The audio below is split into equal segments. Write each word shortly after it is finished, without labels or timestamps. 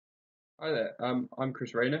Hi there, I'm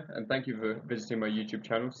Chris Rayner, and thank you for visiting my YouTube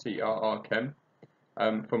channel, CRR Chem.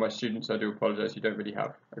 For my students, I do apologise, you don't really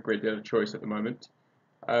have a great deal of choice at the moment.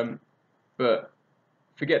 But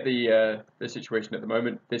forget the situation at the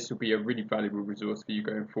moment. This will be a really valuable resource for you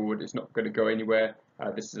going forward. It's not going to go anywhere.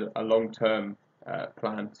 This is a long-term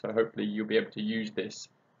plan, so hopefully you'll be able to use this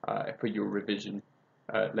for your revision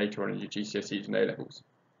later on in your GCSEs and A-levels.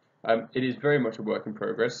 It is very much a work in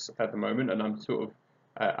progress at the moment, and I'm sort of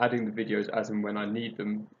adding the videos as and when I need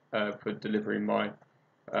them for delivering my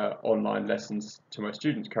online lessons to my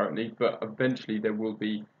students currently. But eventually there will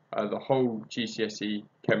be the whole GCSE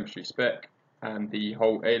chemistry spec and the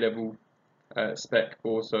whole A-level spec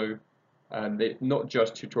also, and not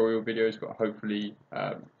just tutorial videos, but hopefully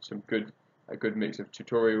a good mix of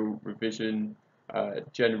tutorial, revision,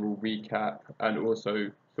 general recap, and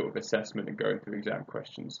also sort of assessment and going through exam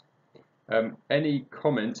questions. Any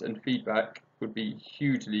comments and feedback would be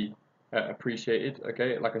hugely appreciated.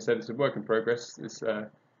 Okay, like I said, it's a work in progress. This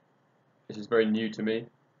is very new to me,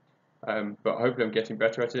 but hopefully I'm getting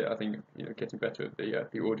better at it. I think getting better at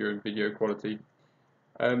the audio and video quality.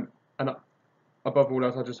 And above all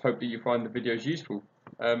else, I just hope that you find the videos useful.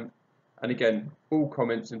 And again, all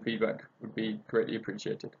comments and feedback would be greatly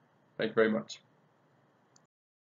appreciated. Thank you very much.